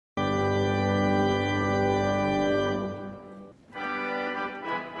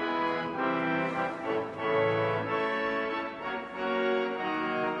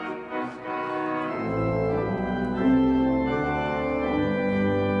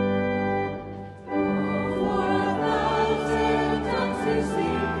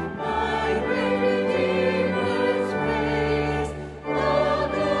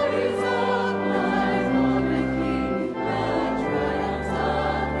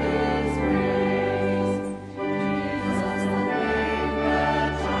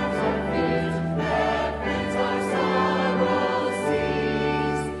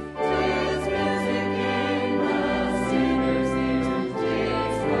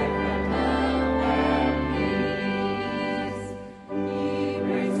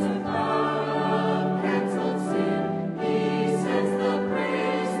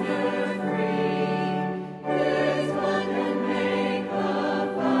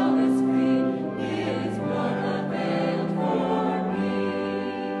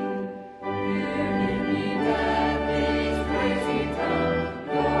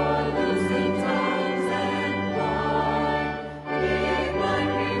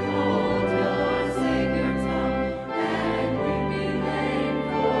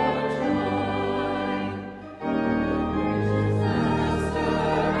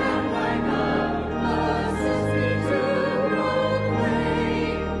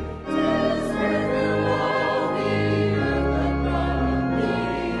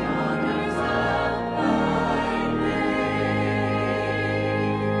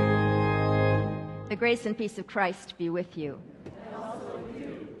grace and peace of Christ be with you. And also with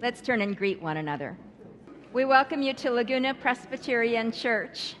you. Let's turn and greet one another. We welcome you to Laguna Presbyterian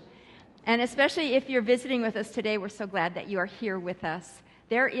Church. And especially if you're visiting with us today, we're so glad that you are here with us.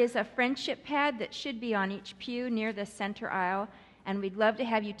 There is a friendship pad that should be on each pew near the center aisle, and we'd love to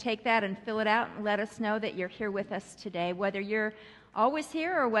have you take that and fill it out and let us know that you're here with us today, whether you're always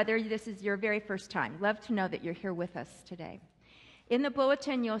here or whether this is your very first time. Love to know that you're here with us today. In the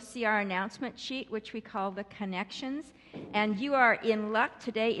bulletin, you'll see our announcement sheet, which we call the Connections. And you are in luck.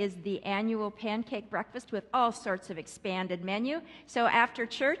 Today is the annual pancake breakfast with all sorts of expanded menu. So after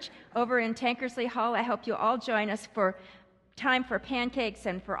church, over in Tankersley Hall, I hope you'll all join us for time for pancakes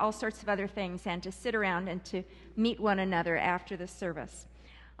and for all sorts of other things, and to sit around and to meet one another after the service.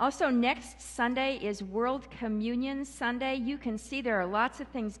 Also, next Sunday is World Communion Sunday. You can see there are lots of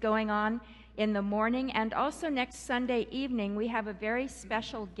things going on in the morning, and also next Sunday evening we have a very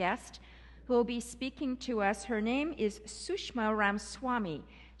special guest who will be speaking to us. Her name is Sushma Ramswamy.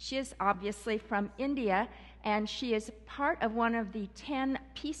 She is obviously from India, and she is part of one of the 10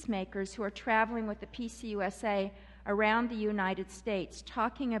 peacemakers who are traveling with the PCUSA around the United States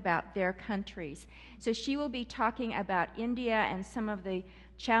talking about their countries. So she will be talking about India and some of the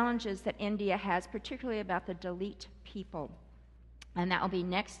challenges that India has, particularly about the Dalit people. And that will be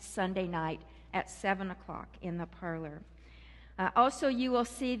next Sunday night at 7 o'clock in the parlor. Also, you will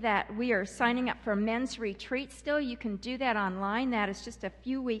see that we are signing up for men's retreat still. You can do that online. That is just a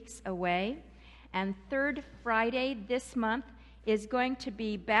few weeks away. And third Friday this month is going to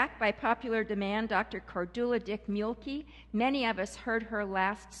be, back by popular demand, Dr. Cordula Dick-Mulkey. Many of us heard her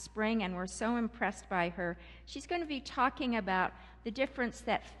last spring and were so impressed by her. She's going to be talking about the difference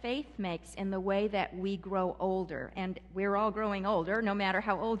that faith makes in the way that we grow older. And we're all growing older, no matter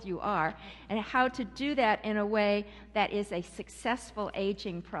how old you are, and how to do that in a way that is a successful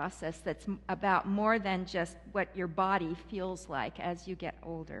aging process that's about more than just what your body feels like as you get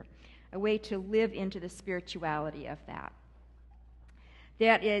older. A way to live into the spirituality of that.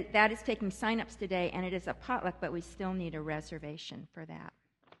 That is taking sign-ups today, and it is a potluck, but we still need a reservation for that.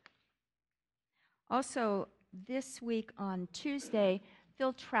 Also, this week on Tuesday,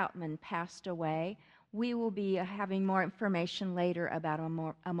 Phil Troutman passed away. We will be having more information later about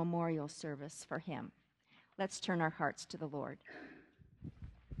a memorial service for him. Let's turn our hearts to the Lord.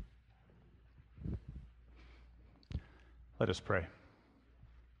 Let us pray.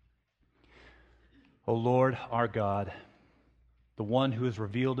 O Lord, our God, the one who has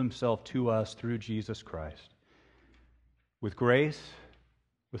revealed himself to us through Jesus Christ, with grace,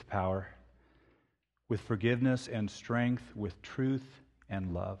 with power, with forgiveness and strength, with truth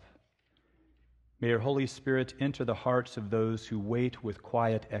and love. May your Holy Spirit enter the hearts of those who wait with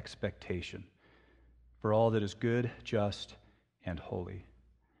quiet expectation for all that is good, just, and holy.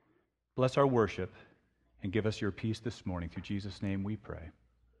 Bless our worship and give us your peace this morning. Through Jesus' name we pray.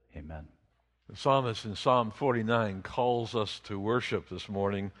 Amen. The psalmist in Psalm 49 calls us to worship this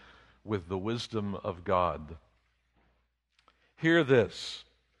morning with the wisdom of God. Hear this,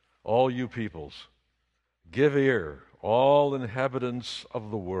 all you peoples. Give ear, all inhabitants of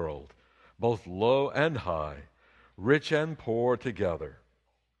the world, both low and high, rich and poor together.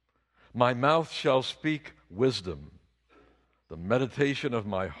 My mouth shall speak wisdom. The meditation of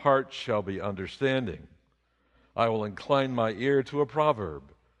my heart shall be understanding. I will incline my ear to a proverb.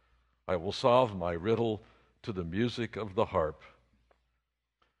 I will solve my riddle to the music of the harp.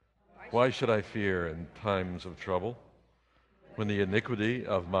 Why should I fear in times of trouble, when the iniquity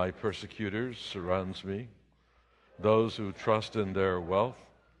of my persecutors surrounds me? Those who trust in their wealth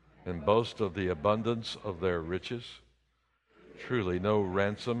and boast of the abundance of their riches. Truly, no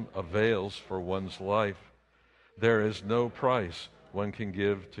ransom avails for one's life. There is no price one can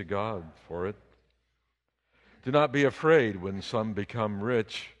give to God for it. Do not be afraid when some become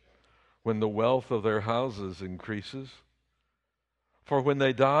rich, when the wealth of their houses increases. For when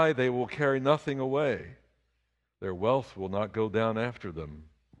they die, they will carry nothing away. Their wealth will not go down after them.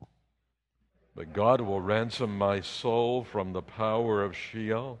 But God will ransom my soul from the power of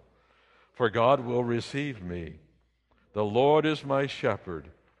Sheol, for God will receive me. The Lord is my shepherd,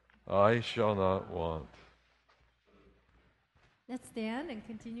 I shall not want. Let's stand and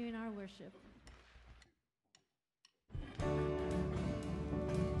continue in our worship.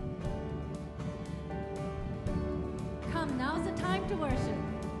 Come, now's the time to worship.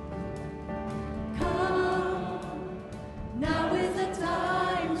 Come, now is the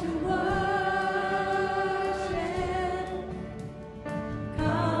time to worship.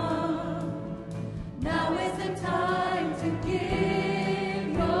 Come, now is the time to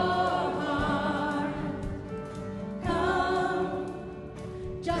give your heart. Come,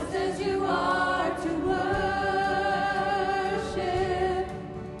 just as you are to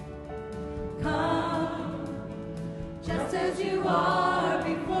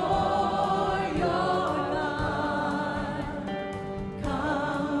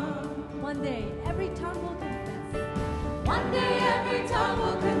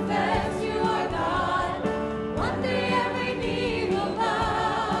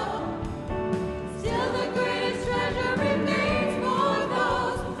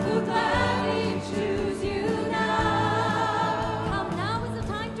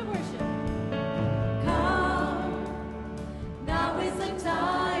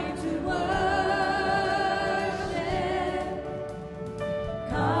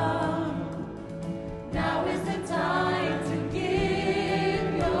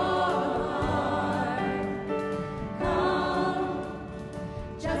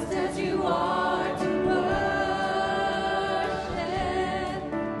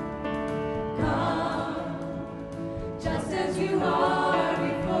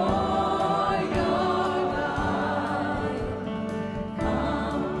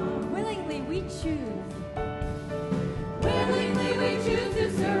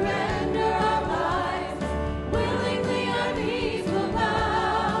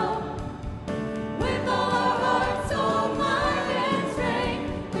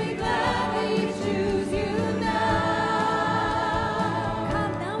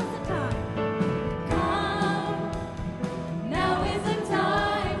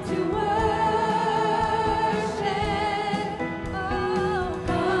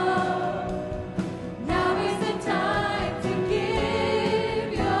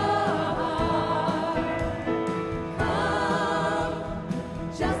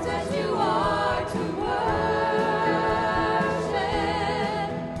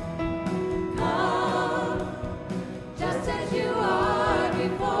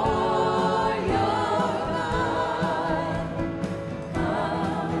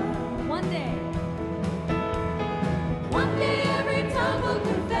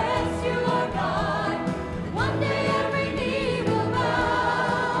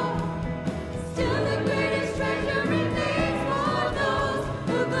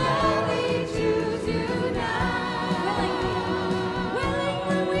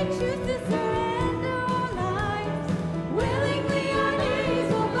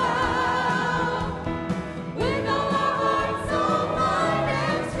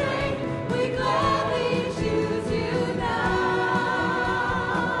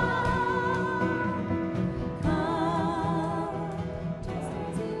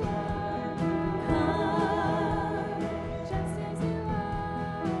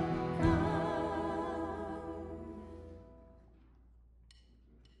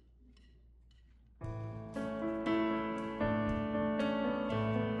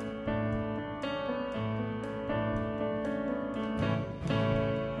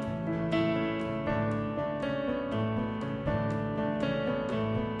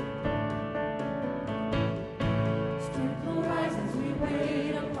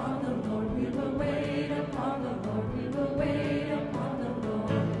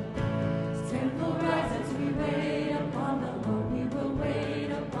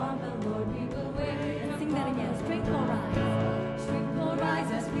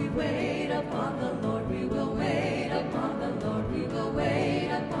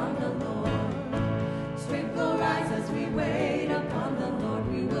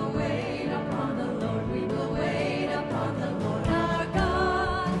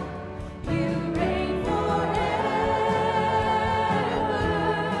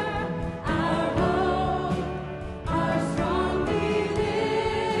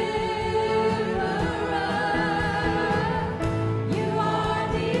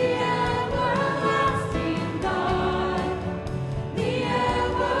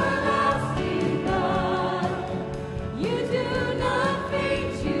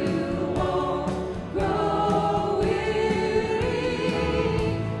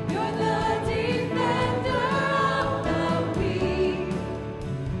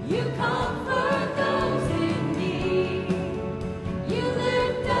You comfort those in need. You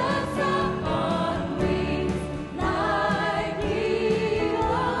lift us up on wings like eagles.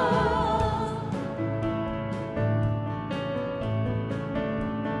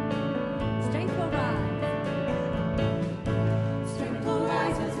 Strength will rise. Strength will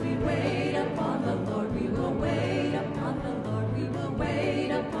rise as we wait upon the Lord. We will wait upon the Lord. We will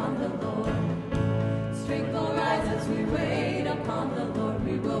wait upon the Lord. Strength will rise as we wait upon the Lord.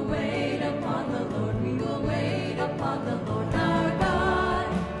 We will wait upon the Lord. We will wait upon the Lord our God.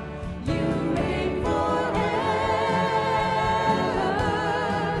 You reign forever.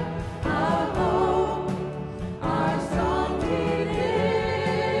 Our hope, our strong deliverer.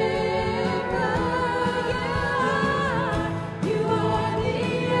 You are the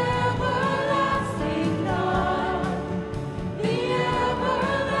everlasting God. The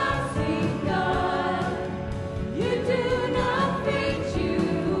everlasting God. You do not faint, you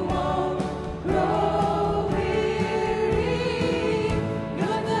won't grow weary.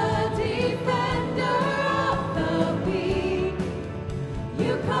 You're the defender of the weak.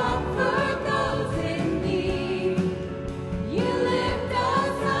 You comfort those in need. You lift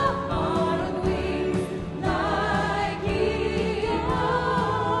us up on wings like eagles.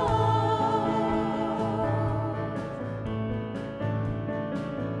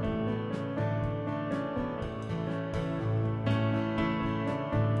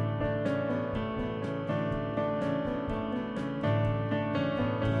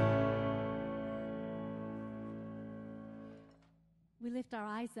 We lift our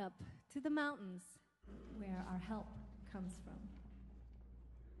eyes up to the mountains where our help comes from.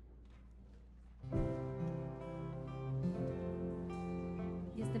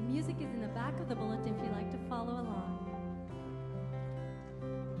 Yes, the music is in the back of the bulletin if you'd like to follow along.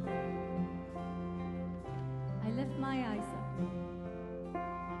 I lift my eyes up.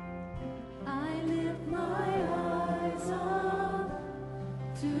 I lift my eyes up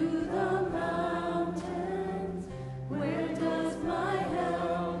to the mountains. Where does my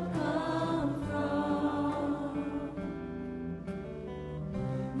help come from?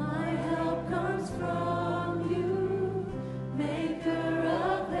 My help comes from you, maker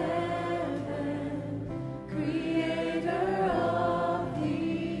of heaven, creator of the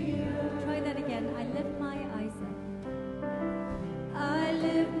earth. Try that again. I lift my eyes up. I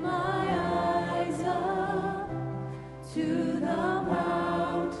lift my eyes up to the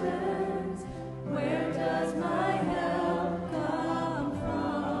mountains. Where does my help come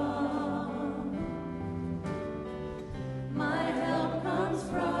from? My help comes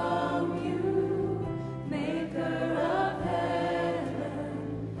from you, maker of heaven,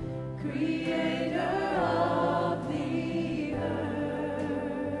 creator of the earth.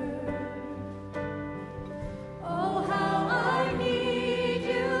 Oh, how I need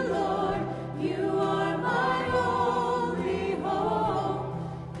you, Lord. You are my only hope.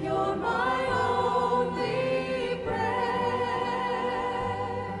 You're my only bread.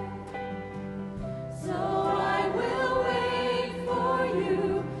 So I will wait for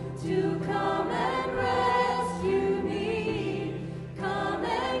you to come and rescue me. Come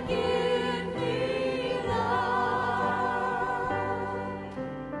and give me life.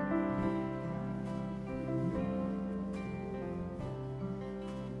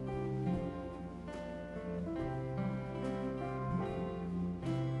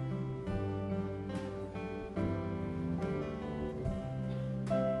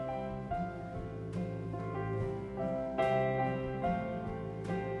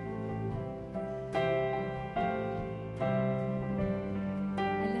 I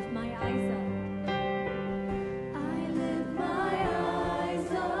lift my eyes up. I lift my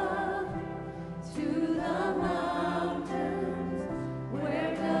eyes up to the mountains.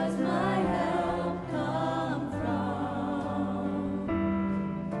 Where does my help come from?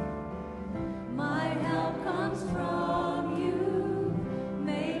 My help comes from you,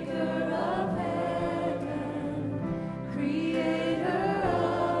 maker of heaven, creator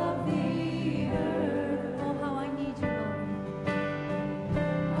of the earth. Oh, how I need you, Lord.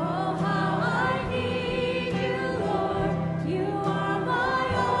 Oh, how I need you, Lord. You are my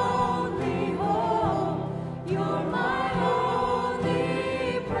only hope. You're my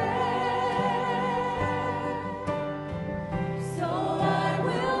only bread. So I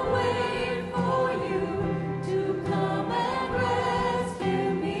will wait for you to come and rescue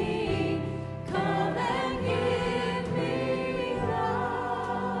me. Come and give me life.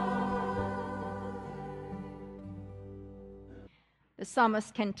 The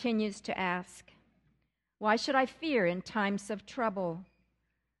psalmist continues to ask, "Why should I fear in times of trouble?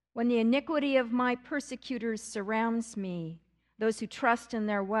 When the iniquity of my persecutors surrounds me, those who trust in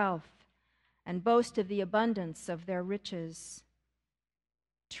their wealth and boast of the abundance of their riches.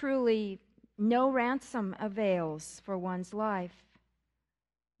 Truly, no ransom avails for one's life.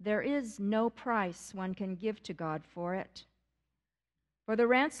 There is no price one can give to God for it. For the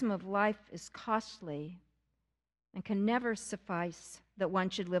ransom of life is costly and can never suffice that one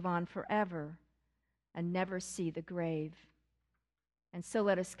should live on forever and never see the grave. And so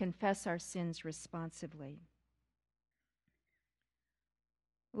let us confess our sins responsibly.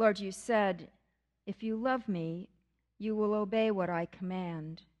 Lord, you said, if you love me, you will obey what I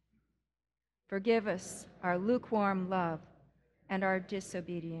command. Forgive us our lukewarm love and our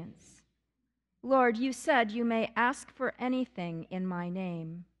disobedience. Lord, you said you may ask for anything in my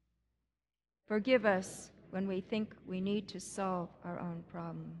name. Forgive us when we think we need to solve our own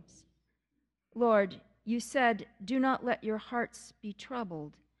problems. Lord, you said, do not let your hearts be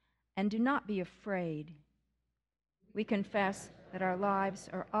troubled, and do not be afraid. We confess that our lives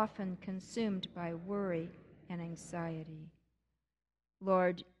are often consumed by worry and anxiety.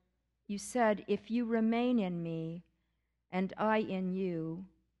 Lord, you said, if you remain in me and I in you,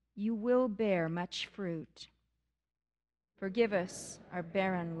 you will bear much fruit. Forgive us our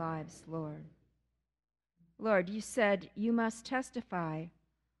barren lives, Lord. Lord, you said, you must testify,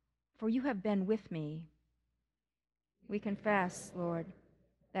 for you have been with me. We confess, Lord,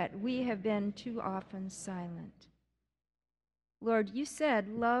 that we have been too often silent. Lord, you said,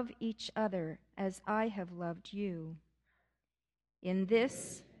 love each other as I have loved you. In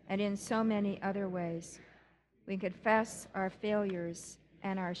this and in so many other ways, we confess our failures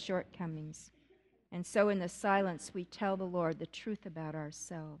and our shortcomings. And so in the silence, we tell the Lord the truth about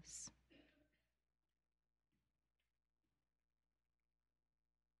ourselves.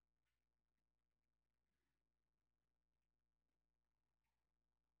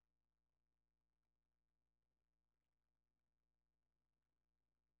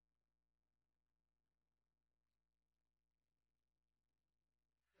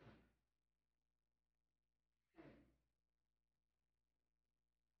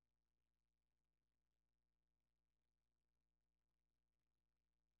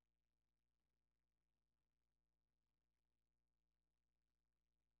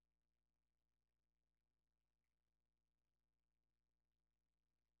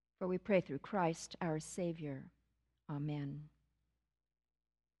 For we pray through Christ our Savior. Amen.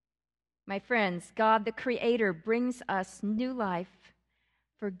 My friends, God the Creator brings us new life,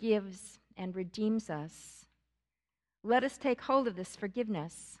 forgives and redeems us. Let us take hold of this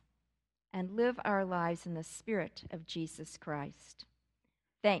forgiveness and live our lives in the Spirit of Jesus Christ.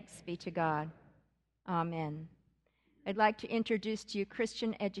 Thanks be to God. Amen. I'd like to introduce to you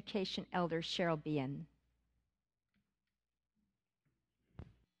Christian Education Elder Cheryl Bean.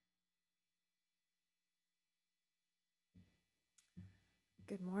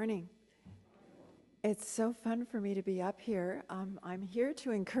 Good morning. It's so fun for me to be up here. I'm here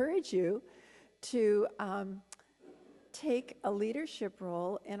to encourage you to take a leadership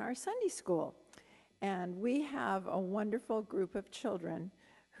role in our Sunday school. And we have a wonderful group of children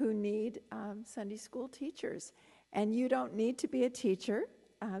who need Sunday school teachers. And you don't need to be a teacher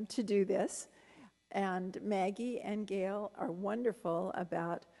to do this. And Maggie and Gail are wonderful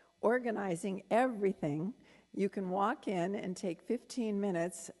about organizing everything. You can walk in and take 15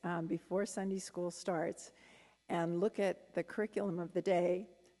 minutes before Sunday school starts and look at the curriculum of the day.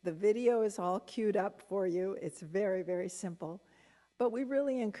 The video is all queued up for you. It's very, very simple. But we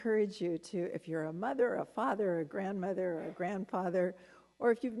really encourage you to, if you're a mother, a father, a grandmother, or a grandfather,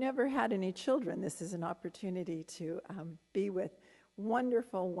 or if you've never had any children, this is an opportunity to be with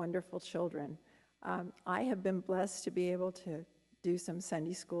wonderful, wonderful children. I have been blessed to be able to do some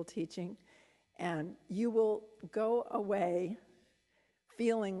Sunday school teaching. And you will go away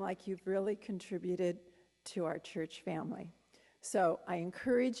feeling like you've really contributed to our church family. So I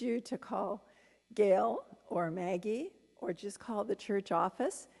encourage you to call Gail or Maggie or just call the church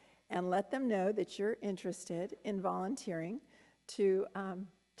office and let them know that you're interested in volunteering to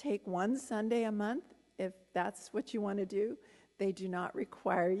take one Sunday a month if that's what you want to do. They do not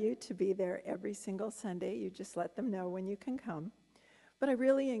require you to be there every single Sunday. You just let them know when you can come. But I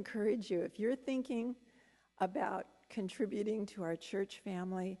really encourage you, if you're thinking about contributing to our church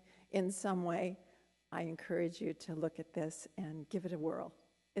family in some way, I encourage you to look at this and give it a whirl.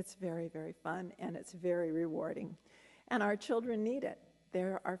 It's very, very fun, and it's very rewarding. And our children need it.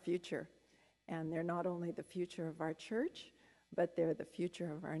 They're our future. And they're not only the future of our church, but they're the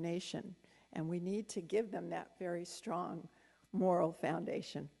future of our nation. And we need to give them that very strong moral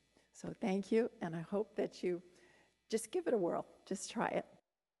foundation. So thank you, and I hope that you just give it a whirl. Just try it.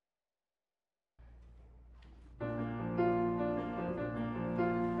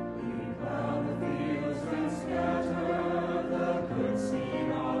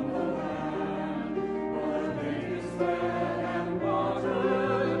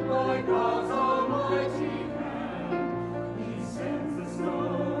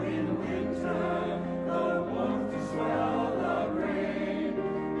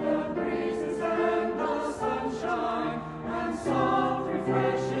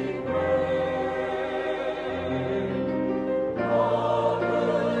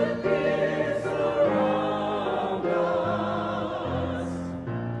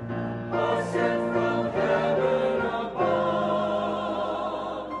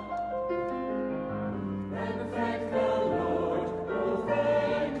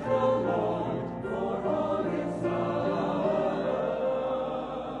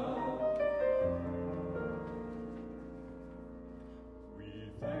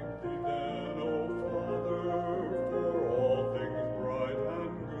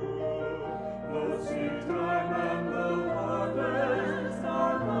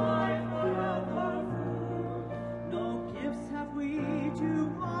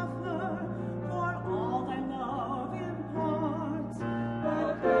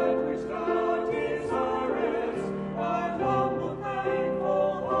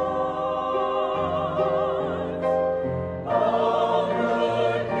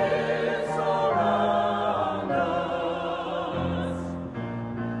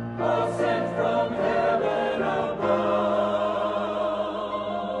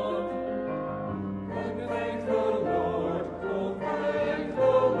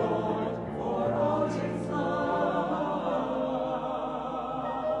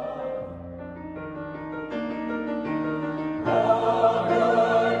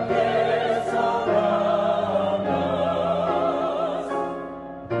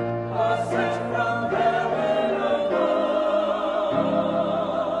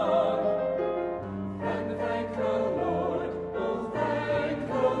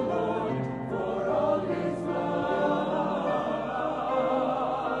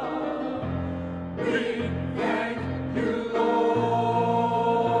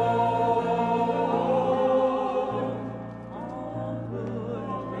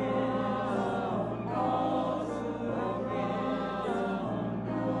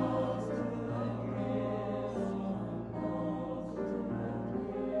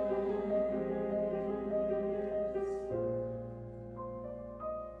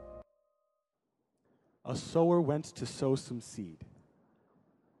 A sower went to sow some seed.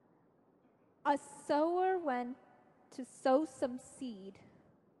 A sower went to sow some seed.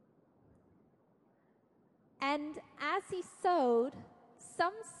 And as he sowed,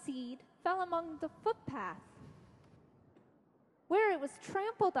 some seed fell among the footpath, where it was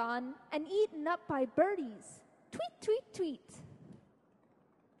trampled on and eaten up by birdies. Tweet, tweet, tweet.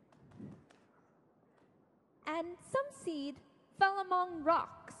 And some seed fell among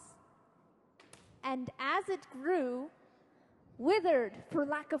rocks, and as it grew, withered for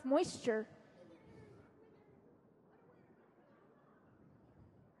lack of moisture.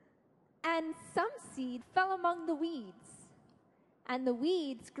 And some seed fell among the weeds, and the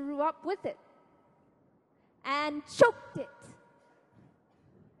weeds grew up with it and choked it.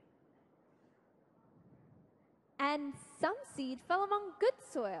 And some seed fell among good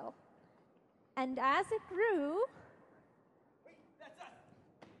soil, and as it grew,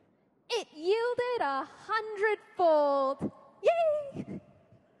 it yielded 100-fold. Yay!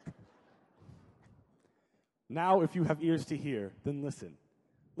 Now, if you have ears to hear, then listen.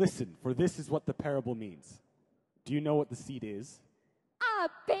 Listen, for this is what the parable means. Do you know what the seed is? A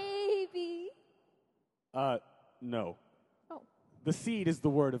baby. No. Oh. The seed is the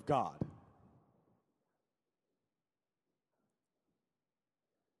word of God.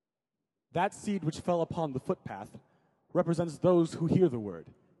 That seed which fell upon the footpath represents those who hear the word,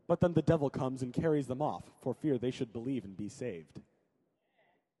 but then the devil comes and carries them off for fear they should believe and be saved.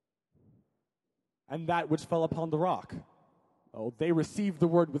 And that which fell upon the rock, they receive the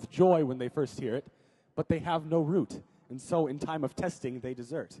word with joy when they first hear it, but they have no root, and so in time of testing they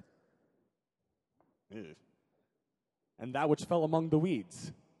desert. And that which fell among the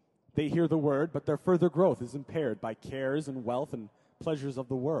weeds, they hear the word, but their further growth is impaired by cares and wealth and pleasures of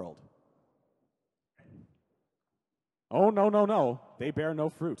the world. Oh, no, they bear no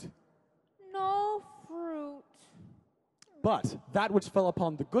fruit. No fruit. But that which fell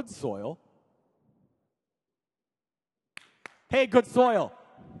upon the good soil, hey, good soil!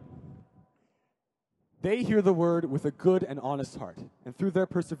 They hear the word with a good and honest heart, and through their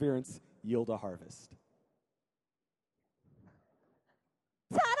perseverance yield a harvest.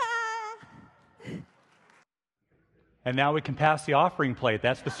 Ta-da! And now we can pass the offering plate.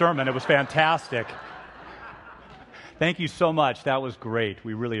 That's the sermon. It was fantastic. Thank you so much. That was great.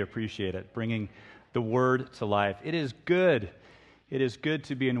 We really appreciate it, bringing the word to life. It is good. It is good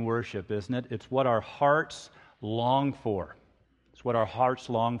to be in worship, isn't it? It's what our hearts long for. It's what our hearts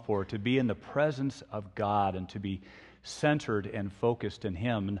long for, to be in the presence of God and to be centered and focused in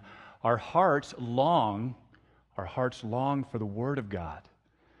Him. And our hearts long for the Word of God.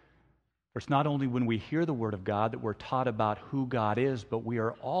 It's not only when we hear the Word of God that we're taught about who God is, but we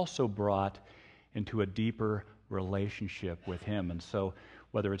are also brought into a deeper relationship with Him. And so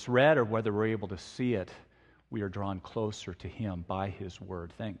whether it's read or whether we're able to see it, we are drawn closer to Him by His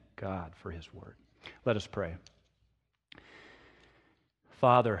Word. Thank God for His Word. Let us pray.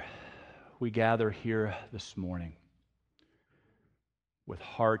 Father, we gather here this morning with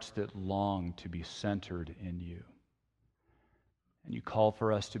hearts that long to be centered in You. And You call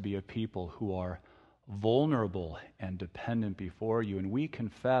for us to be a people who are vulnerable and dependent before You. And we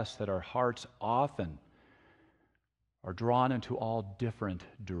confess that our hearts often are drawn into all different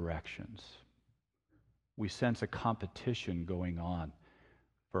directions. We sense a competition going on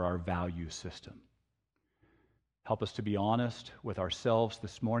for our value system. Help us to be honest with ourselves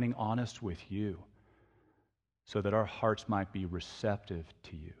this morning, honest with You, so that our hearts might be receptive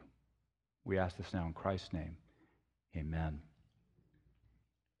to You. We ask this now in Christ's name. Amen.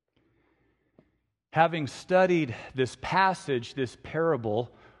 Having studied this passage, this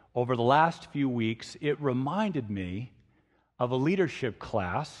parable, over the last few weeks, it reminded me of a leadership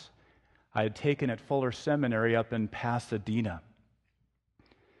class I had taken at Fuller Seminary up in Pasadena.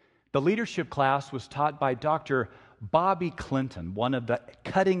 The leadership class was taught by Dr. Bobby Clinton, one of the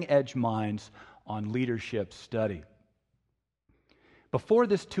cutting-edge minds on leadership study. Before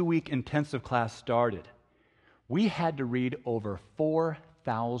this 2-week intensive class started, we had to read over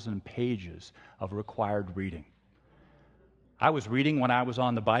 4,000 pages of required reading. I was reading when I was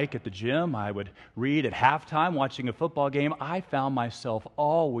on the bike at the gym. I would read at halftime watching a football game. I found myself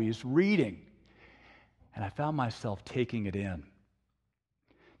always reading, and I found myself taking it in.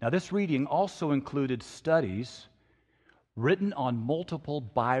 Now, this reading also included studies written on multiple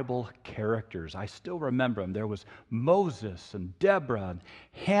Bible characters. I still remember them. There was Moses and Deborah and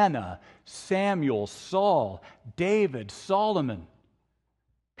Hannah, Samuel, Saul, David, Solomon,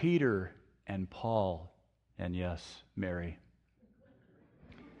 Peter and Paul, and yes, Mary.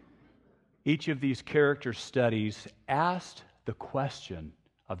 Each of these character studies asked the question,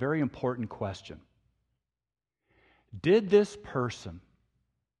 a very important question. Did this person,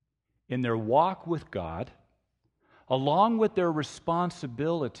 in their walk with God, along with their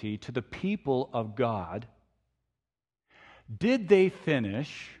responsibility to the people of God, did they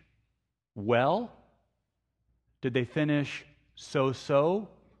finish well? Did they finish so-so?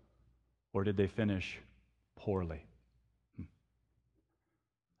 Or did they finish poorly?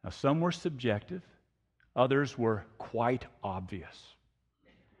 Now, some were subjective, others were quite obvious.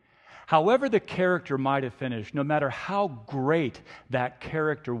 However the character might have finished, no matter how great that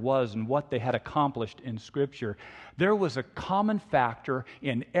character was and what they had accomplished in Scripture, there was a common factor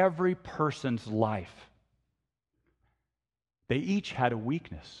in every person's life. They each had a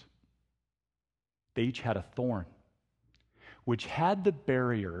weakness. They each had a thorn, which had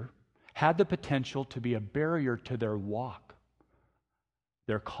the potential to be a barrier to their walk,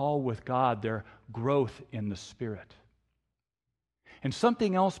 their call with God, their growth in the Spirit. And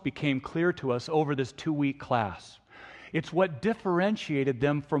something else became clear to us over this 2-week class. It's what differentiated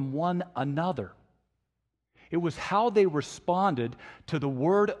them from one another. It was how they responded to the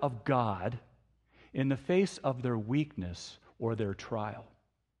Word of God in the face of their weakness or their trial.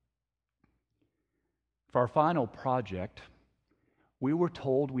 For our final project, we were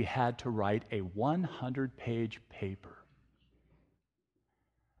told we had to write a 100-page paper.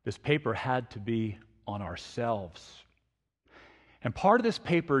 This paper had to be on ourselves. And part of this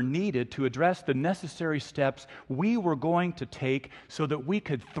paper needed to address the necessary steps we were going to take so that we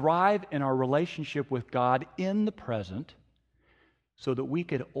could thrive in our relationship with God in the present, so that we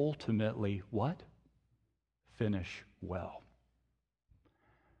could ultimately, what? Finish well.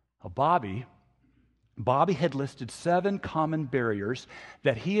 Now, Bobby had listed 7 common barriers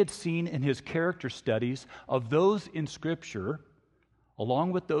that he had seen in his character studies of those in Scripture,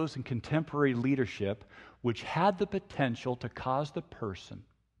 along with those in contemporary leadership, which had the potential to cause the person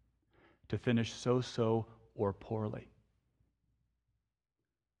to finish so-so or poorly.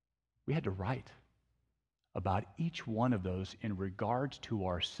 We had to write about each one of those in regards to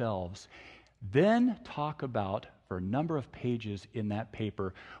ourselves, then talk about, for a number of pages in that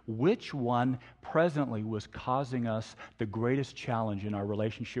paper, which one presently was causing us the greatest challenge in our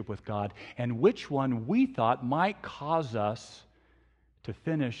relationship with God, and which one we thought might cause us to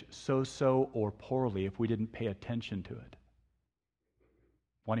finish so-so or poorly if we didn't pay attention to it.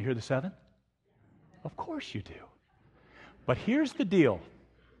 Want to hear the 7? Of course you do. But here's the deal.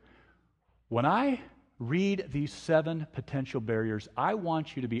 When I read these 7 potential barriers, I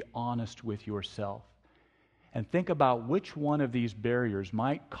want you to be honest with yourself and think about which one of these barriers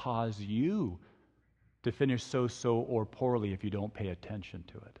might cause you to finish so-so or poorly if you don't pay attention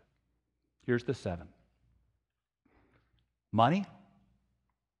to it. Here's the 7. Money,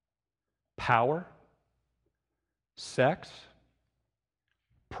 power, sex,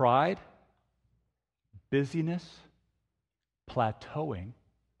 pride, busyness, plateauing,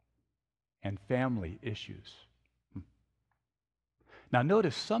 and family issues. Now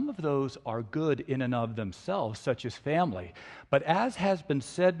notice some of those are good in and of themselves, such as family. But as has been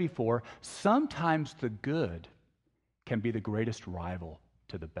said before, sometimes the good can be the greatest rival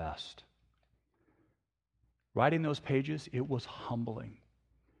to the best. Writing those pages, it was humbling.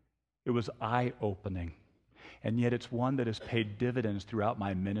 It was eye-opening, and yet it's one that has paid dividends throughout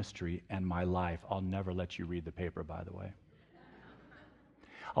my ministry and my life. I'll never let you read the paper, by the way.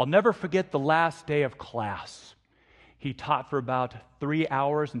 I'll never forget the last day of class. He taught for about 3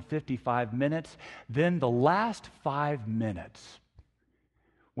 hours and 55 minutes. Then the last 5 minutes,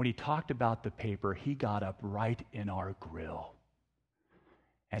 when he talked about the paper, he got up right in our grill.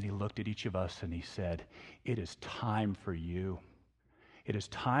 And he looked at each of us and he said, "It is time for you. It is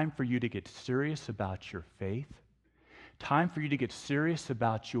time for you to get serious about your faith. Time for you to get serious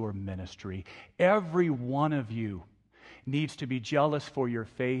about your ministry. Every one of you needs to be jealous for your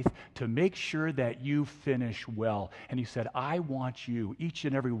faith to make sure that you finish well." And he said, "I want you, each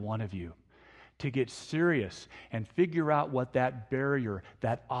and every one of you, to get serious and figure out what that barrier,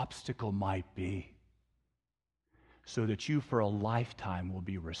 that obstacle might be, so that you for a lifetime will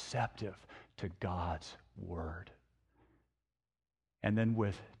be receptive to God's word." And then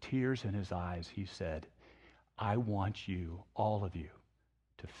with tears in his eyes, he said, "I want you, all of you,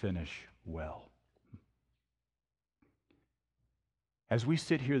 to finish well." As we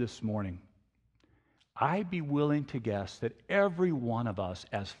sit here this morning, I'd be willing to guess that every one of us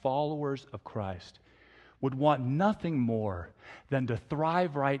as followers of Christ would want nothing more than to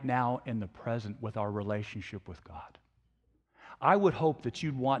thrive right now in the present with our relationship with God. I would hope that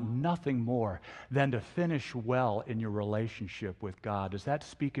you'd want nothing more than to finish well in your relationship with God. Does that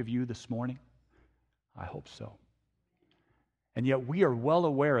speak of you this morning? I hope so. And yet we are well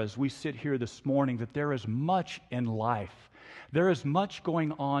aware as we sit here this morning that there is much in life. There is much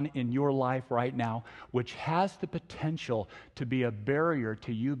going on in your life right now which has the potential to be a barrier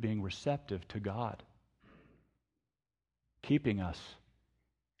to you being receptive to God, keeping us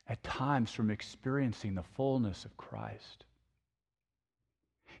at times from experiencing the fullness of Christ,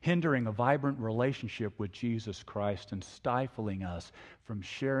 hindering a vibrant relationship with Jesus Christ and stifling us from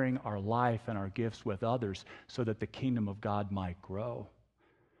sharing our life and our gifts with others so that the kingdom of God might grow.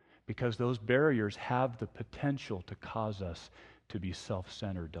 Because those barriers have the potential to cause us to be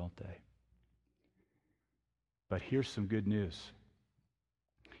self-centered, don't they? But here's some good news.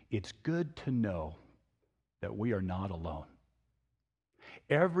 It's good to know that we are not alone.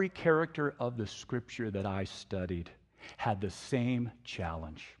 Every character of the Scripture that I studied had the same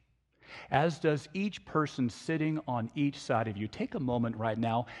challenge, as does each person sitting on each side of you. Take a moment right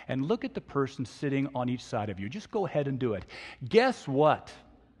now and look at the person sitting on each side of you. Just go ahead and do it. Guess what?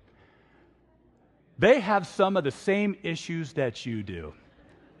 They have some of the same issues that you do.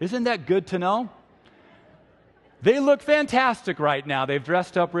 Isn't that good to know? They look fantastic right now. They've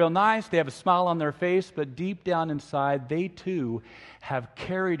dressed up real nice. They have a smile on their face, but deep down inside, they too have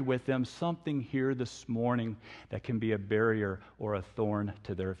carried with them something here this morning that can be a barrier or a thorn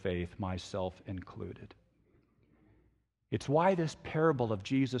to their faith, myself included. It's why this parable of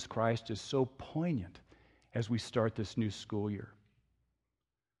Jesus Christ is so poignant as we start this new school year.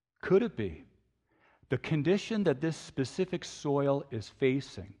 Could it be the condition that this specific soil is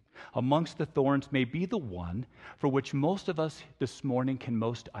facing amongst the thorns may be the one for which most of us this morning can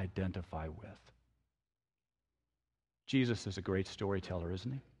most identify with? Jesus is a great storyteller,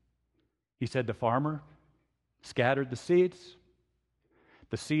 isn't he? He said the farmer scattered the seeds.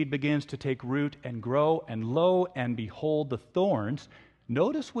 The seed begins to take root and grow, and lo and behold, the thorns,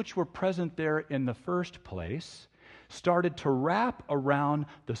 notice which were present there in the first place, started to wrap around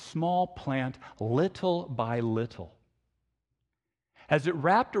the small plant little by little. As it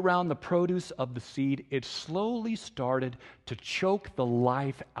wrapped around the produce of the seed, it slowly started to choke the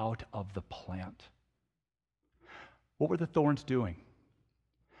life out of the plant. What were the thorns doing?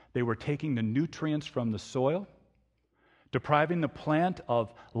 They were taking the nutrients from the soil, depriving the plant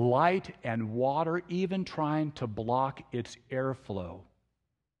of light and water, even trying to block its airflow.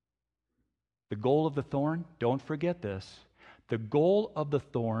 The goal of the thorn, don't forget this, the goal of the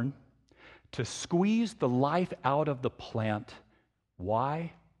thorn, to squeeze the life out of the plant.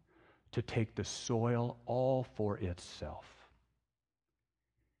 Why? To take the soil all for itself.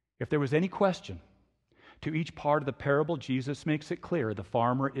 If there was any question to each part of the parable, Jesus makes it clear. The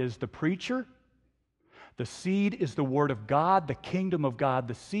farmer is the preacher. The seed is the Word of God, the kingdom of God.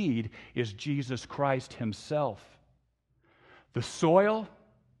 The seed is Jesus Christ himself. The soil,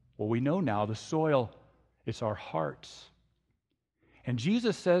 well, we know now the soil is our hearts. And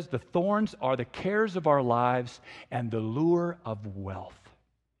Jesus says the thorns are the cares of our lives and the lure of wealth.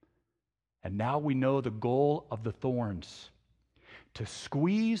 And now we know the goal of the thorns, to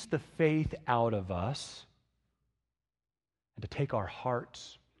squeeze the faith out of us and to take our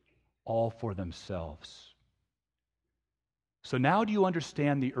hearts all for themselves. So now do you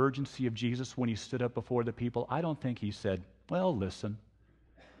understand the urgency of Jesus when he stood up before the people? I don't think he said, well, listen.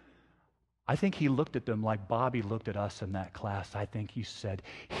 I think he looked at them like Bobby looked at us in that class. I think he said,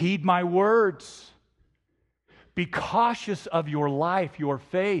 heed my words. Be cautious of your life, your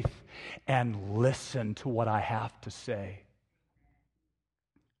faith, and listen to what I have to say.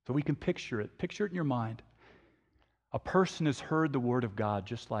 So we can picture it. Picture it in your mind. A person has heard the word of God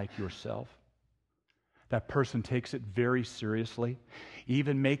just like yourself. That person takes it very seriously,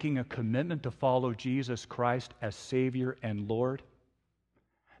 even making a commitment to follow Jesus Christ as Savior and Lord.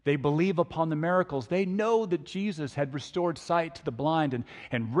 They believe upon the miracles. They know that Jesus had restored sight to the blind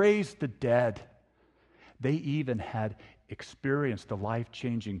and raised the dead. They even had experienced the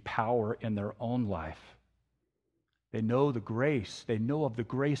life-changing power in their own life. They know the grace. They know of the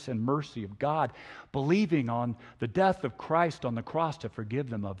grace and mercy of God, believing on the death of Christ on the cross to forgive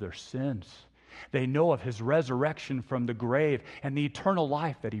them of their sins. They know of his resurrection from the grave and the eternal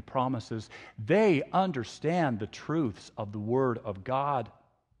life that he promises. They understand the truths of the Word of God.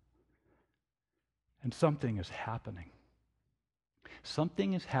 And something is happening.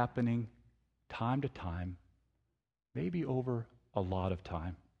 Something is happening time to time, maybe over a lot of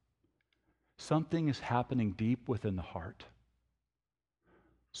time. Something is happening deep within the heart.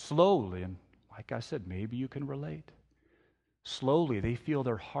 Slowly, and like I said, maybe you can relate. Slowly, they feel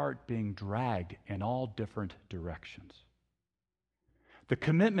their heart being dragged in all different directions. The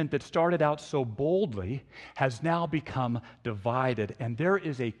commitment that started out so boldly has now become divided, and there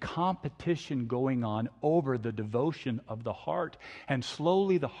is a competition going on over the devotion of the heart. And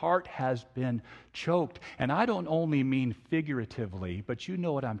slowly the heart has been choked. And I don't only mean figuratively, but you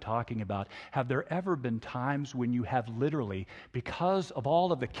know what I'm talking about. Have there ever been times when you have literally, because of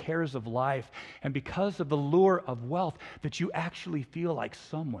all of the cares of life and because of the lure of wealth, that you actually feel like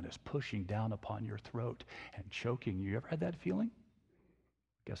someone is pushing down upon your throat and choking you? You ever had that feeling?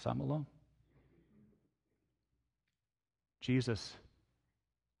 Guess I'm alone. Jesus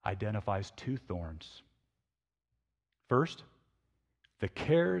identifies two thorns. First, the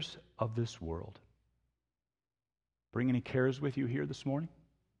cares of this world. Bring any cares with you here this morning?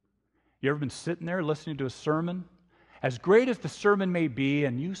 You ever been sitting there listening to a sermon? As great as the sermon may be,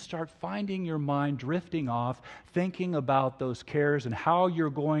 and you start finding your mind drifting off, thinking about those cares and how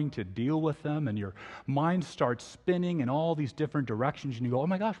you're going to deal with them, and your mind starts spinning in all these different directions, and you go, oh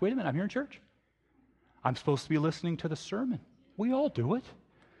my gosh, wait a minute, I'm here in church. I'm supposed to be listening to the sermon. We all do it.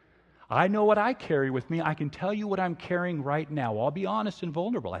 I know what I carry with me. I can tell you what I'm carrying right now. I'll be honest and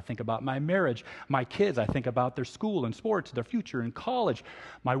vulnerable. I think about my marriage, my kids. I think about their school and sports, their future in college,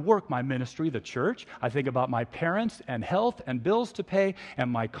 my work, my ministry, the church. I think about my parents and health and bills to pay and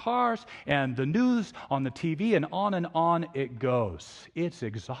my cars and the news on the TV, and on it goes. It's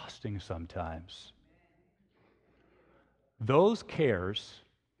exhausting sometimes. Those cares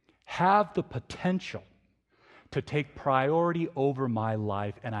have the potential to take priority over my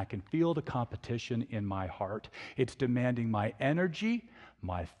life, and I can feel the competition in my heart. It's demanding my energy,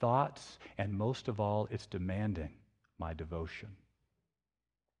 my thoughts, and most of all, it's demanding my devotion.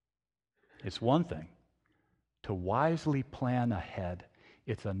 It's one thing to wisely plan ahead.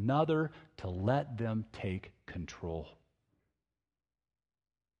 It's another to let them take control.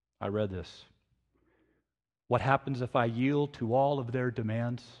 I read this. What happens if I yield to all of their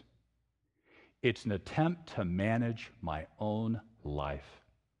demands? It's an attempt to manage my own life,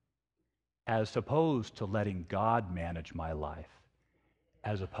 as opposed to letting God manage my life,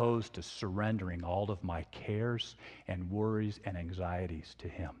 as opposed to surrendering all of my cares and worries and anxieties to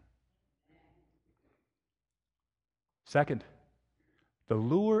Him. Second, the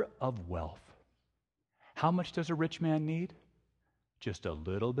lure of wealth. How much does a rich man need? Just a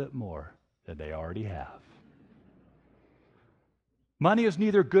little bit more than they already have. Money is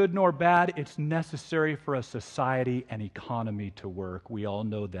neither good nor bad. It's necessary for a society and economy to work. We all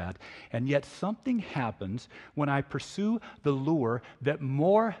know that. And yet something happens when I pursue the lure that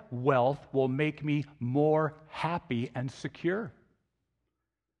more wealth will make me more happy and secure.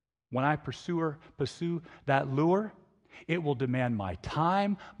 When I pursue that lure, it will demand my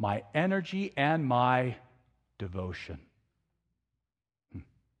time, my energy, and my devotion.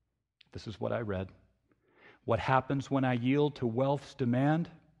 This is what I read. What happens when I yield to wealth's demand?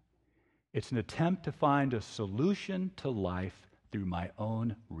 It's an attempt to find a solution to life through my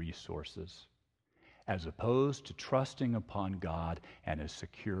own resources, as opposed to trusting upon God and His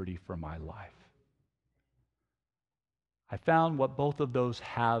security for my life. I found what both of those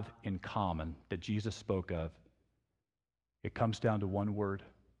have in common that Jesus spoke of. It comes down to one word: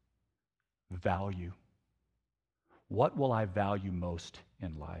 value. What will I value most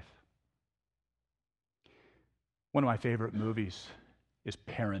in life? One of my favorite movies is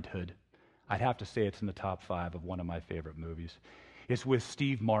Parenthood. I'd have to say it's in the top 5 of one of my favorite movies. It's with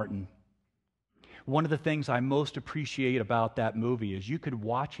Steve Martin. One of the things I most appreciate about that movie is you could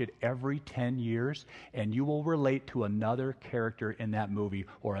watch it every 10 years and you will relate to another character in that movie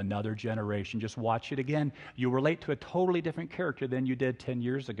or another generation. Just watch it again. You'll relate to a totally different character than you did 10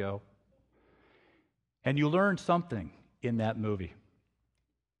 years ago. And you learn something in that movie.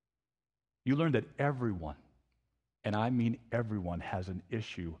 You learn that everyone, and I mean everyone, has an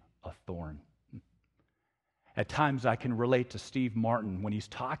issue, a thorn. At times I can relate to Steve Martin when he's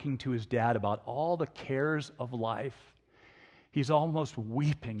talking to his dad about all the cares of life. He's almost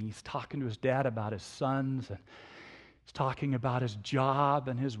weeping. He's talking to his dad about his sons, and he's talking about his job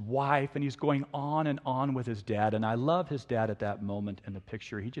and his wife, and he's going on and on with his dad. And I love his dad at that moment in the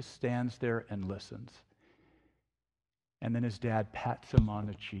picture. He just stands there and listens. And then his dad pats him on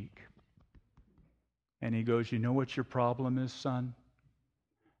the cheek. And he goes, "You know what your problem is, son?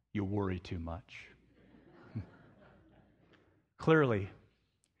 You worry too much." Clearly,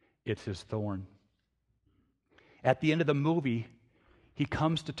 it's his thorn. At the end of the movie, he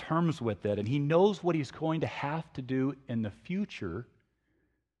comes to terms with it, and he knows what he's going to have to do in the future.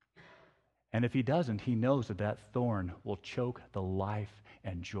 And if he doesn't, he knows that that thorn will choke the life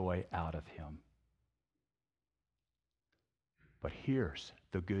and joy out of him. But here's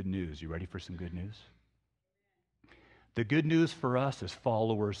the good news. You ready for some good news? The good news for us as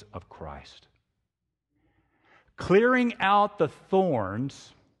followers of Christ. Clearing out the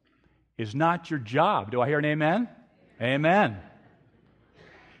thorns is not your job. Do I hear an amen? Amen.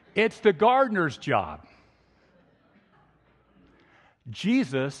 It's the gardener's job.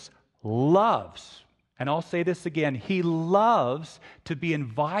 Jesus loves, and I'll say this again, he loves to be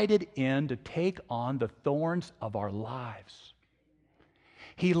invited in to take on the thorns of our lives.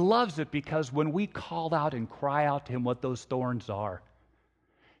 He loves it because when we call out and cry out to him what those thorns are,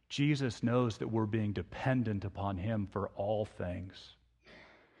 Jesus knows that we're being dependent upon him for all things.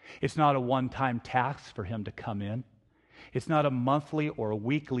 It's not a one-time task for him to come in. It's not a monthly or a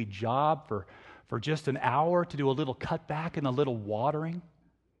weekly job for just an hour to do a little cutback and a little watering.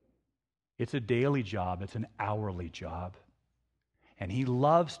 It's a daily job. It's an hourly job. And he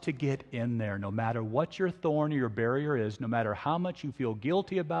loves to get in there no matter what your thorn or your barrier is, no matter how much you feel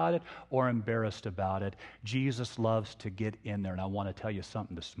guilty about it or embarrassed about it. Jesus loves to get in there. And I want to tell you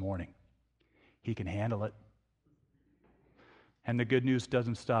something this morning. He can handle it. And the good news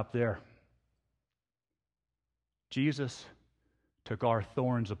doesn't stop there. Jesus took our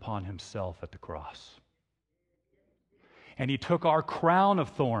thorns upon himself at the cross. And he took our crown of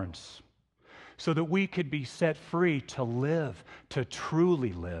thorns so that we could be set free to live, to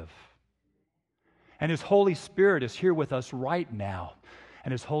truly live. And his Holy Spirit is here with us right now.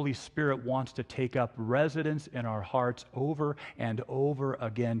 And his Holy Spirit wants to take up residence in our hearts over and over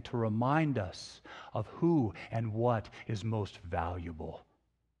again to remind us of who and what is most valuable.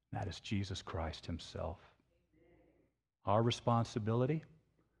 That is Jesus Christ himself. Our responsibility,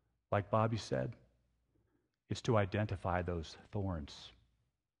 like Bobby said, is to identify those thorns.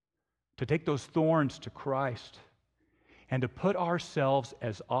 To take those thorns to Christ and to put ourselves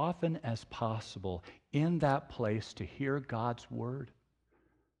as often as possible in that place to hear God's word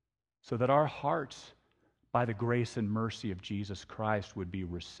so that our hearts, by the grace and mercy of Jesus Christ, would be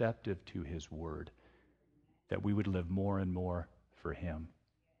receptive to his word, that we would live more and more for him.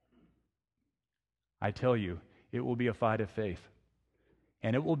 I tell you, it will be a fight of faith,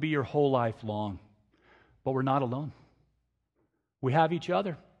 and it will be your whole life long, but we're not alone. We have each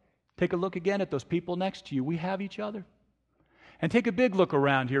other. Take a look again at those people next to you. We have each other. And take a big look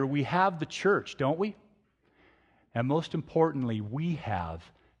around here. We have the church, don't we? And most importantly, we have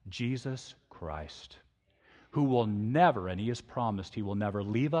Jesus Christ, who will never, and he has promised, he will never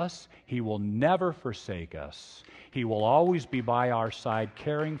leave us. He will never forsake us. He will always be by our side,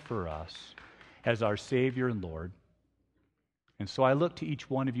 caring for us as our Savior and Lord. And so I look to each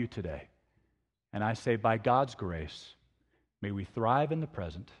one of you today, and I say, by God's grace, may we thrive in the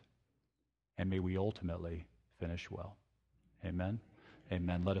present, and may we ultimately finish well. Amen.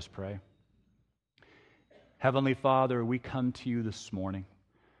 Amen. Let us pray. Heavenly Father, we come to you this morning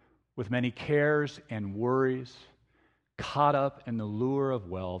with many cares and worries, caught up in the lure of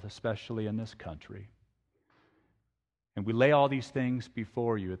wealth, especially in this country. And we lay all these things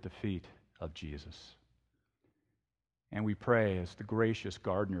before you at the feet of Jesus. And we pray as the gracious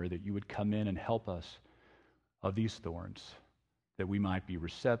gardener that you would come in and help us of these thorns, that we might be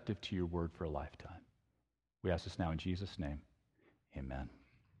receptive to your word for a lifetime. We ask this now in Jesus' name. Amen.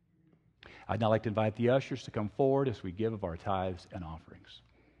 I'd now like to invite the ushers to come forward as we give of our tithes and offerings.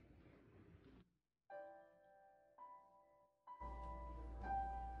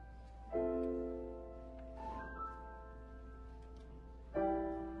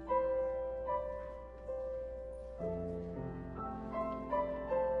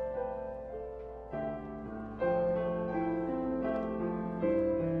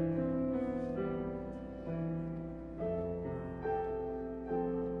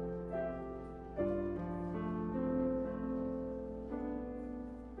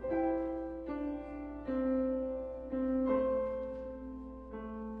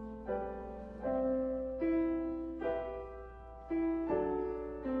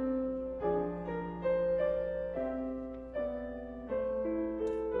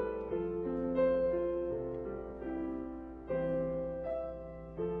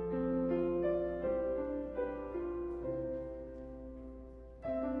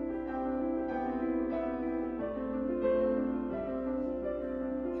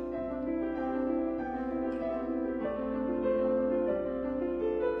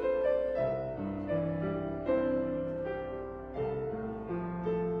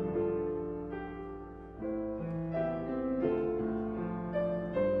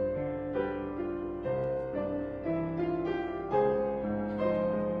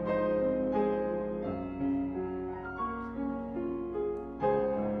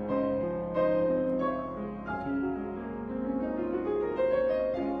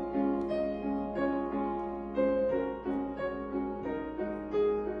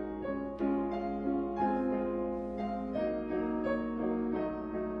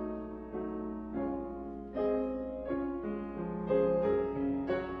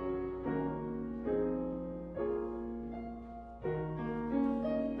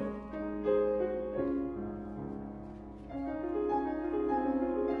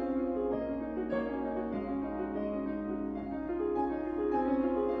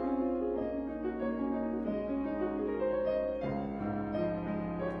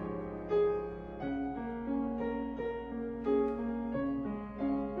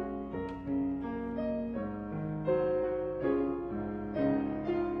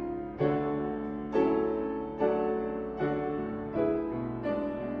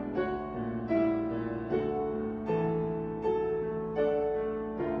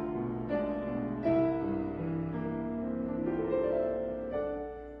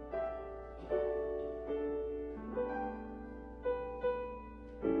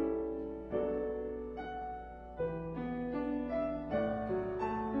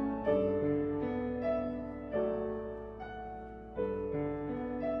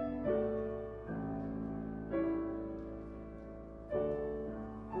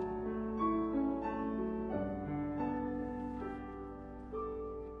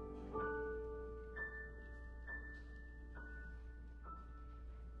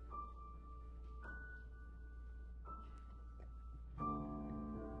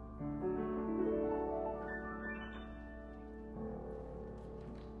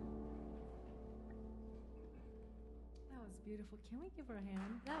 beautiful. Can we give her a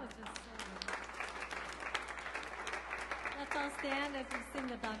hand? That was just so good. Let's all stand as we sing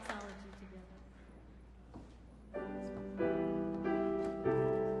the doxology together.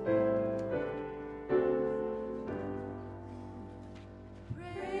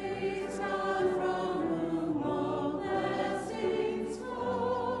 Praise God from whom all blessings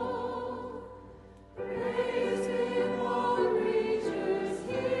flow. Praise Him, all creatures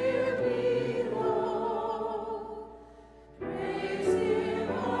here below. Praise Him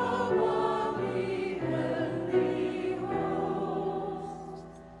above the heavenly host.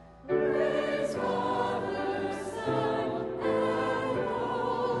 Praise Father, Son, and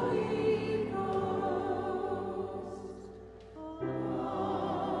Holy Ghost.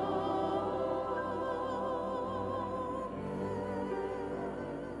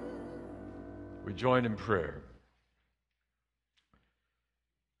 We join in prayer.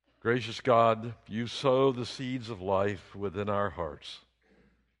 Gracious God, you sow the seeds of life within our hearts.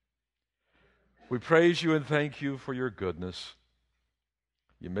 We praise you and thank you for your goodness.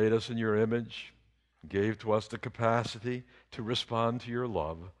 You made us in your image, gave to us the capacity to respond to your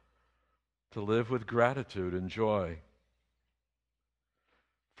love, to live with gratitude and joy.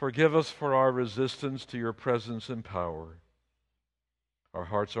 Forgive us for our resistance to your presence and power. Our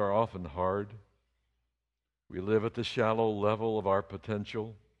hearts are often hard. We live at the shallow level of our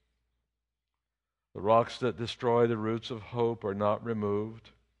potential. The rocks that destroy the roots of hope are not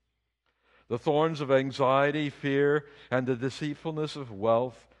removed. The thorns of anxiety, fear, and the deceitfulness of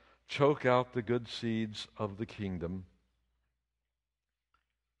wealth choke out the good seeds of the kingdom.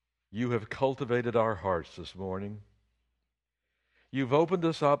 You have cultivated our hearts this morning. You've opened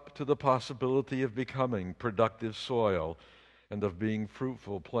us up to the possibility of becoming productive soil and of being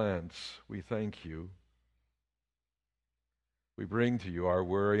fruitful plants. We thank you. We bring to you our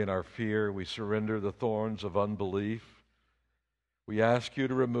worry and our fear. We surrender the thorns of unbelief. We ask you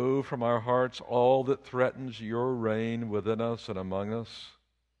to remove from our hearts all that threatens your reign within us and among us.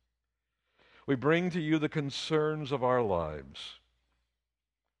 We bring to you the concerns of our lives.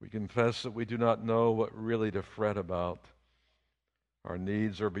 We confess that we do not know what really to fret about. Our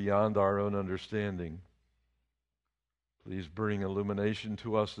needs are beyond our own understanding. Please bring illumination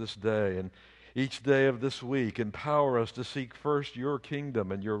to us this day and each day of this week. Empower us to seek first your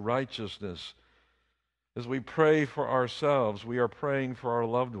kingdom and your righteousness. As we pray for ourselves, we are praying for our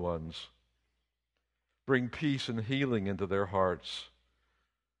loved ones. Bring peace and healing into their hearts.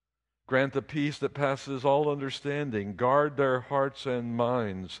 Grant the peace that passes all understanding. Guard their hearts and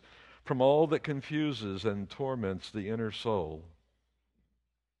minds from all that confuses and torments the inner soul.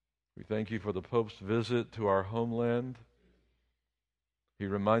 We thank you for the Pope's visit to our homeland. He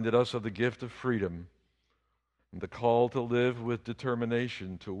reminded us of the gift of freedom and the call to live with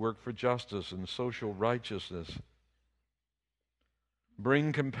determination to work for justice and social righteousness.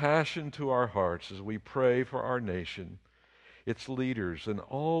 Bring compassion to our hearts as we pray for our nation, its leaders, and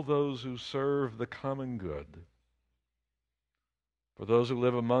all those who serve the common good. For those who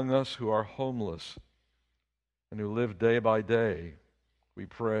live among us who are homeless and who live day by day, we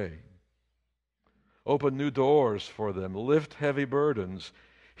pray. Open new doors for them, lift heavy burdens,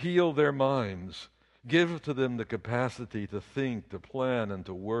 heal their minds, give to them the capacity to think, to plan, and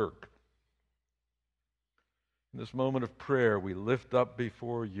to work. In this moment of prayer, we lift up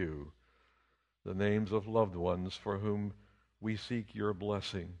before you the names of loved ones for whom we seek your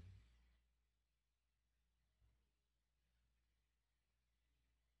blessing.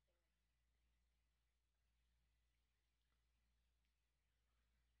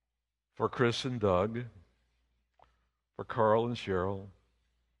 For Chris and Doug, for Carl and Cheryl,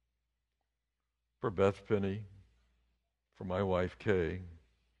 for Beth Penny, for my wife Kay,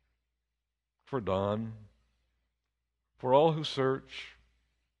 for Don, for all who search,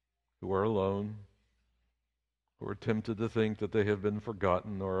 who are alone, who are tempted to think that they have been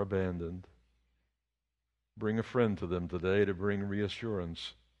forgotten or abandoned. Bring a friend to them today to bring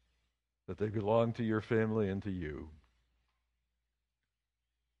reassurance that they belong to your family and to you.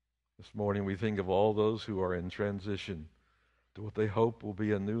 This morning we think of all those who are in transition to what they hope will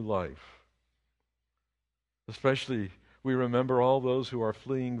be a new life. Especially, we remember all those who are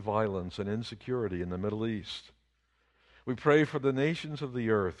fleeing violence and insecurity in the Middle East. We pray for the nations of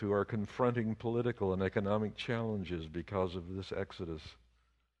the earth who are confronting political and economic challenges because of this exodus.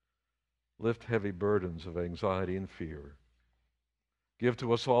 Lift heavy burdens of anxiety and fear. Give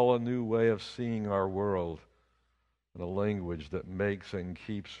to us all a new way of seeing our world and a language that makes and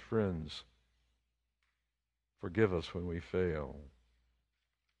keeps friends. Forgive us when we fail.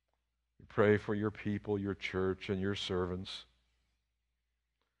 We pray for your people, your church, and your servants.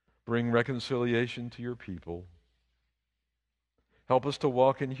 Bring reconciliation to your people. Help us to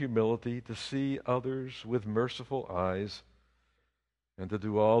walk in humility, to see others with merciful eyes, and to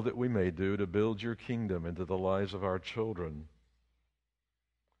do all that we may do to build your kingdom into the lives of our children.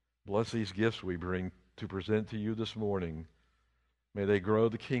 Bless these gifts we bring to present to you this morning. May they grow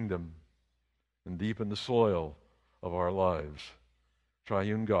the kingdom and deepen the soil of our lives.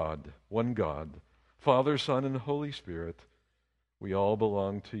 Triune God, one God, Father, Son, and Holy Spirit, we all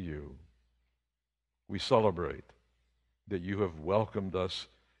belong to you. We celebrate that you have welcomed us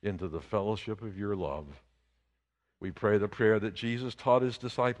into the fellowship of your love. We pray the prayer that Jesus taught his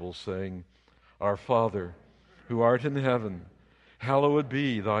disciples, saying, Our Father, who art in heaven, hallowed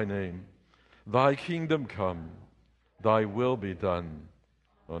be thy name. Thy kingdom come, thy will be done,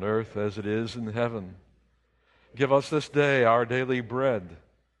 on earth as it is in heaven. Give us this day our daily bread,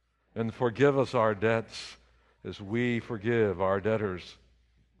 and forgive us our debts as we forgive our debtors.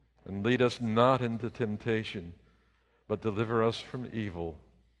 And lead us not into temptation, but deliver us from evil.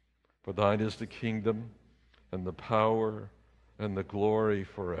 For thine is the kingdom, and the power, and the glory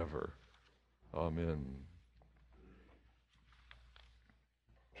forever. Amen.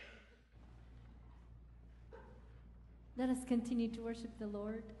 Let us continue to worship the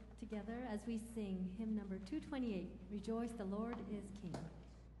Lord together as we sing hymn number 228, Rejoice, the Lord is King.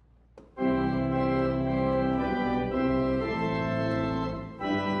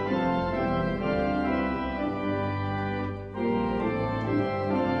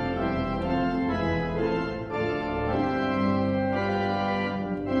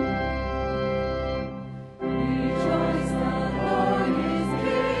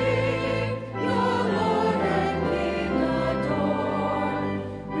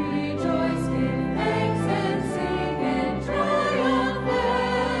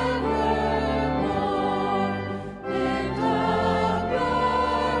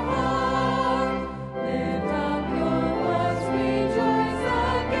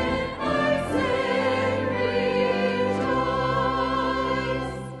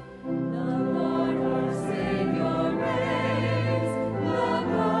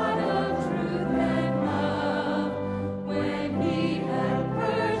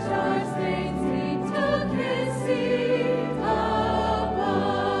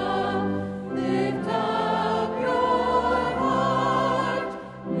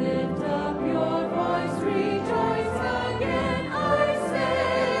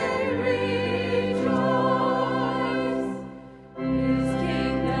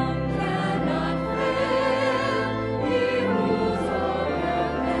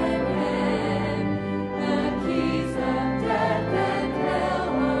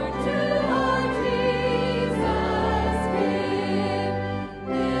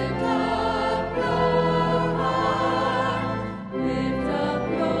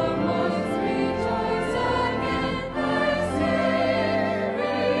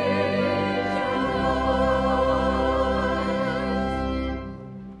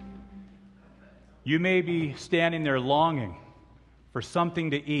 You may be standing there longing for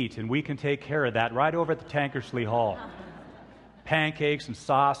something to eat, and we can take care of that right over at the Tankersley Hall. Pancakes and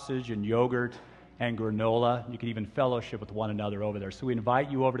sausage and yogurt and granola. You can even fellowship with one another over there. So we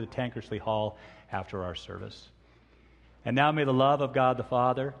invite you over to the Tankersley Hall after our service. And now may the love of God the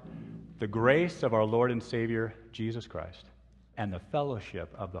Father, the grace of our Lord and Savior, Jesus Christ, and the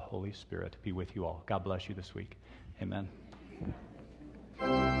fellowship of the Holy Spirit be with you all. God bless you this week. Amen.